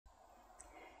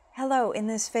Hello, in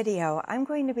this video, I'm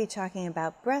going to be talking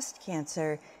about breast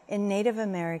cancer in Native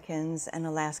Americans and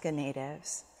Alaska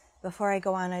Natives. Before I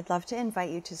go on, I'd love to invite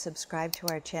you to subscribe to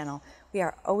our channel. We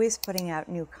are always putting out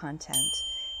new content.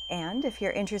 And if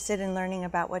you're interested in learning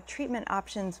about what treatment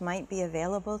options might be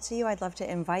available to you, I'd love to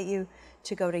invite you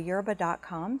to go to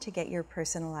yerbba.com to get your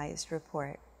personalized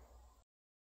report.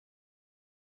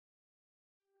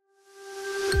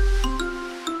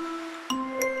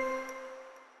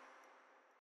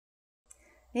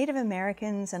 Native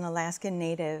Americans and Alaskan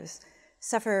Natives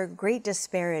suffer great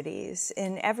disparities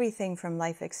in everything from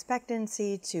life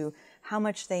expectancy to how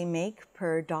much they make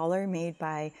per dollar made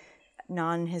by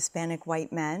non-Hispanic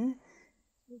white men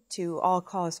to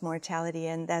all-cause mortality,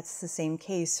 and that's the same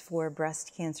case for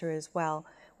breast cancer as well.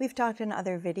 We've talked in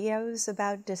other videos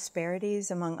about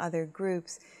disparities among other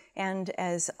groups, and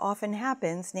as often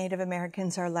happens, Native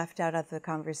Americans are left out of the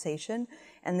conversation,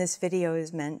 and this video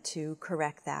is meant to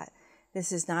correct that.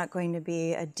 This is not going to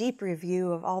be a deep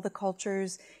review of all the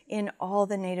cultures in all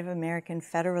the Native American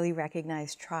federally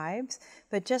recognized tribes,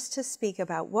 but just to speak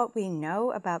about what we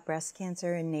know about breast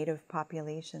cancer in Native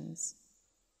populations.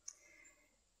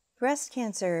 Breast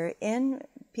cancer in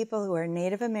people who are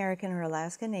Native American or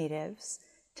Alaska Natives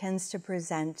tends to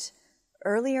present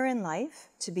earlier in life,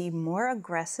 to be more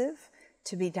aggressive,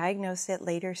 to be diagnosed at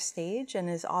later stage, and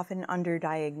is often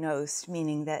underdiagnosed,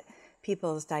 meaning that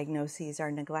people's diagnoses are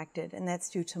neglected, and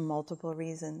that's due to multiple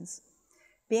reasons.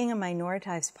 Being a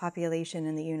minoritized population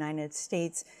in the United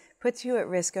States puts you at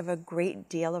risk of a great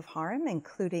deal of harm,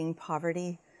 including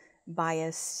poverty,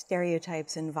 bias,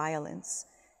 stereotypes, and violence.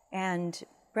 And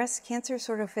breast cancer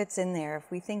sort of fits in there. If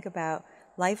we think about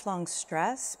lifelong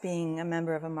stress, being a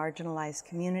member of a marginalized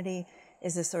community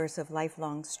is a source of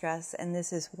lifelong stress, and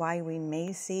this is why we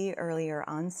may see earlier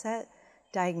onset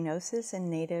diagnosis in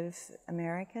Native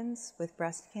Americans with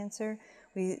breast cancer.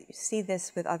 We see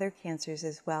this with other cancers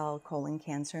as well, colon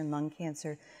cancer and lung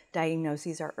cancer.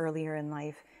 Diagnoses are earlier in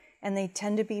life, and they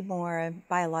tend to be more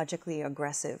biologically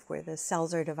aggressive, where the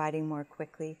cells are dividing more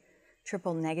quickly.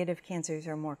 Triple-negative cancers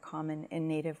are more common in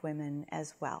Native women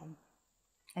as well.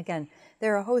 Again,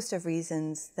 there are a host of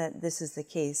reasons that this is the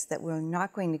case that we're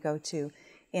not going to go to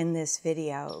in this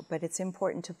video, but it's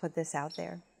important to put this out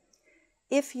there.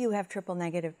 If you have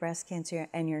triple-negative breast cancer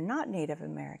and you're not Native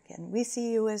American, we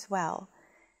see you as well.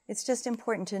 It's just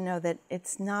important to know that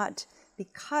it's not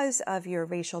because of your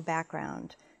racial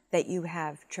background that you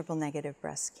have triple-negative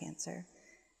breast cancer.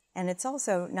 And it's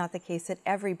also not the case that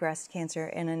every breast cancer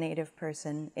in a Native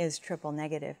person is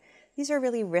triple-negative. These are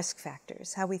really risk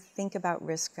factors. How we think about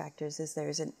risk factors is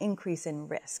there's an increase in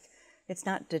risk. It's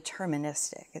not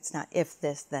deterministic. It's not if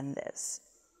this, then this.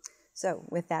 So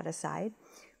with that aside,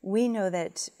 we know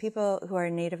that people who are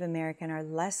Native American are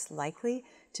less likely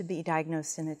to be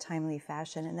diagnosed in a timely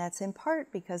fashion, and that's in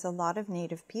part because a lot of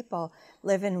Native people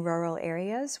live in rural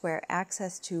areas where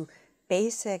access to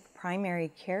basic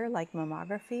primary care like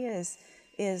mammography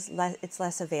is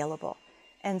less available.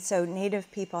 And so Native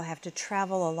people have to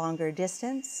travel a longer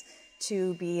distance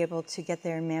to be able to get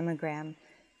their mammogram.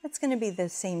 That's going to be the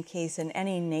same case in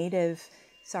any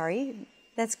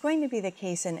That's going to be the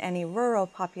case in any rural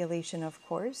population, of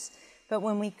course, but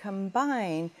when we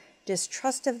combine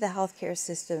distrust of the healthcare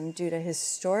system due to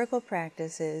historical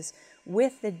practices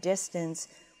with the distance,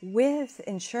 with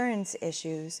insurance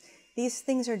issues, these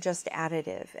things are just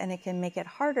additive, and it can make it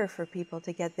harder for people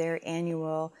to get their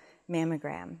annual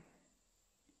mammogram.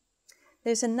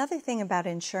 There's another thing about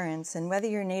insurance, and whether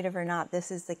you're Native or not,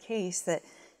 this is the case, that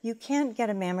you can't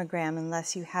get a mammogram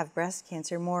unless you have breast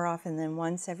cancer more often than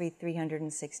once every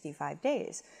 365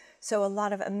 days. So a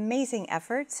lot of amazing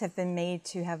efforts have been made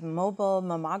to have mobile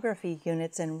mammography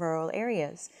units in rural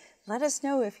areas. Let us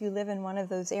know if you live in one of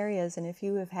those areas and if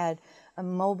you have had a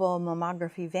mobile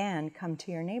mammography van come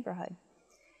to your neighborhood.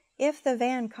 If the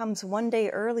van comes one day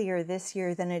earlier this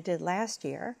year than it did last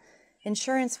year,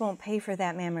 insurance won't pay for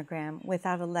that mammogram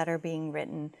without a letter being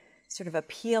written, sort of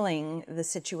appealing the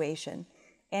situation.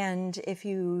 And if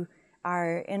you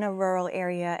are in a rural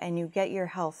area and you get your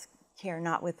health care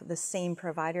not with the same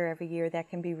provider every year, that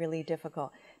can be really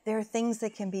difficult. There are things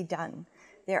that can be done.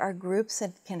 There are groups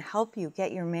that can help you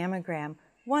get your mammogram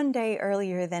one day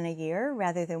earlier than a year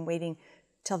rather than waiting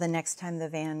till the next time the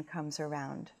van comes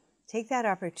around. Take that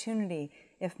opportunity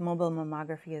if mobile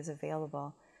mammography is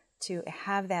available to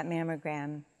have that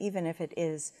mammogram, even if it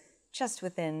is just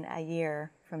within a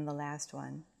year from the last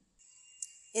one.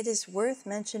 It is worth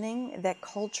mentioning that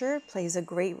culture plays a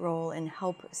great role in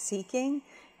help seeking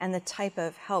and the type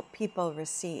of help people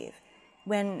receive.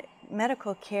 When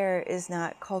medical care is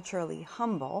not culturally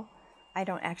humble, I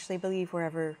don't actually believe we're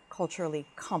ever culturally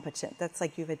competent. That's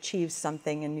like you've achieved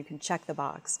something and you can check the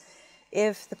box.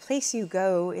 If the place you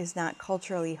go is not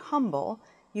culturally humble,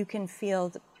 you can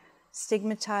feel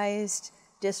stigmatized,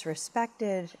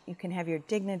 disrespected, you can have your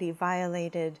dignity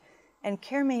violated, and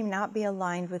care may not be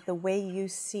aligned with the way you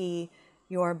see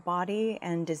your body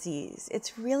and disease.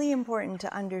 It's really important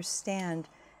to understand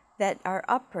that our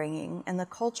upbringing and the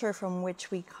culture from which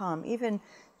we come, even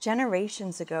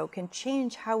generations ago, can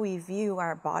change how we view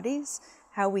our bodies,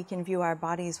 how we can view our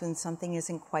bodies when something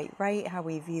isn't quite right, how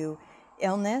we view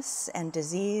illness and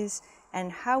disease,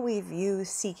 and how we view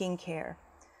seeking care.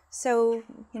 So,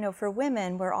 for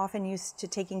women, we're often used to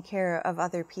taking care of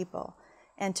other people,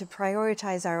 and to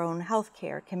prioritize our own health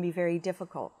care can be very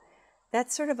difficult.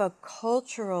 That's sort of a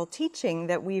cultural teaching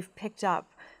that we've picked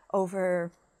up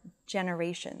over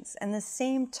generations. And the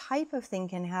same type of thing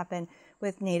can happen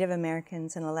with Native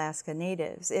Americans and Alaska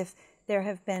Natives. If there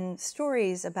have been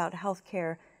stories about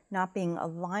healthcare not being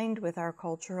aligned with our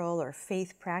cultural or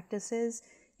faith practices,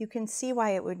 you can see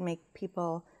why it would make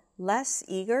people less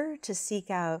eager to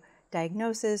seek out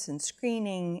diagnosis and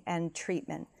screening and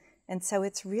treatment. And so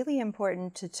it's really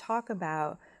important to talk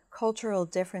about cultural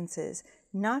differences,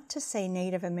 not to say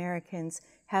Native Americans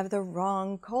have the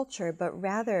wrong culture, but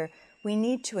rather we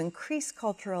need to increase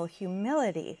cultural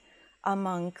humility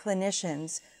among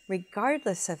clinicians,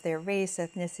 regardless of their race,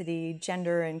 ethnicity,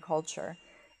 gender, and culture.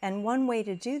 And one way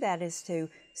to do that is to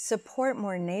support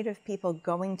more Native people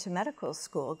going to medical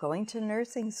school, going to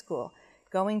nursing school,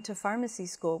 going to pharmacy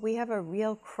school. We have a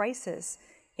real crisis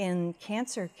in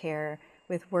cancer care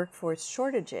with workforce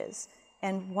shortages.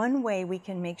 And one way we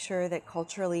can make sure that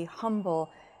culturally humble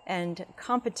and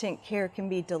competent care can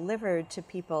be delivered to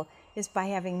people is by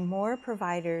having more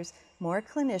providers, more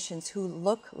clinicians who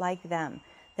look like them.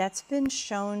 That's been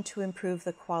shown to improve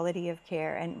the quality of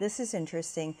care. And this is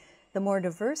interesting. The more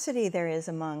diversity there is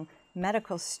among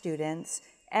medical students,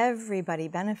 everybody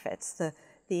benefits.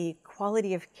 The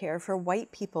quality of care for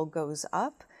white people goes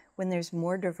up when there's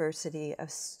more diversity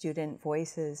of student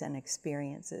voices and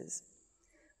experiences.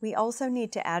 We also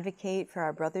need to advocate for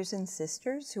our brothers and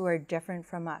sisters who are different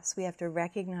from us. We have to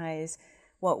recognize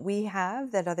what we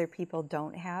have that other people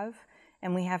don't have,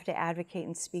 and we have to advocate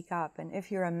and speak up. And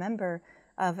if you're a member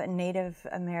of a Native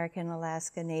American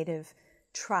Alaska Native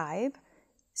tribe,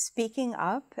 speaking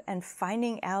up and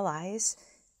finding allies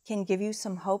can give you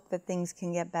some hope that things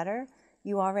can get better.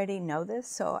 You already know this,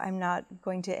 so I'm not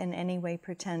going to in any way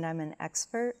pretend I'm an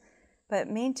expert, but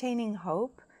maintaining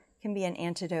hope can be an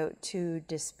antidote to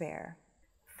despair.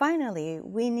 Finally,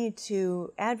 we need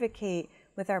to advocate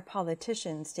with our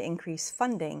politicians to increase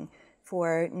funding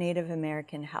for Native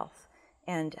American health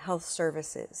and health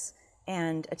services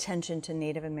and attention to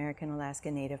Native American Alaska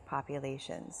Native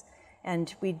populations.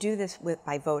 And we do this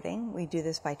by voting, we do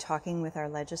this by talking with our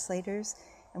legislators,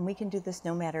 and we can do this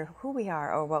no matter who we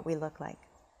are or what we look like.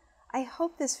 I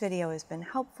hope this video has been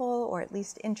helpful or at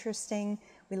least interesting.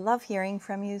 We love hearing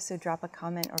from you, so drop a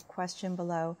comment or question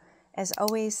below. As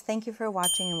always, thank you for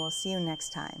watching, and we'll see you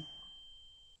next time.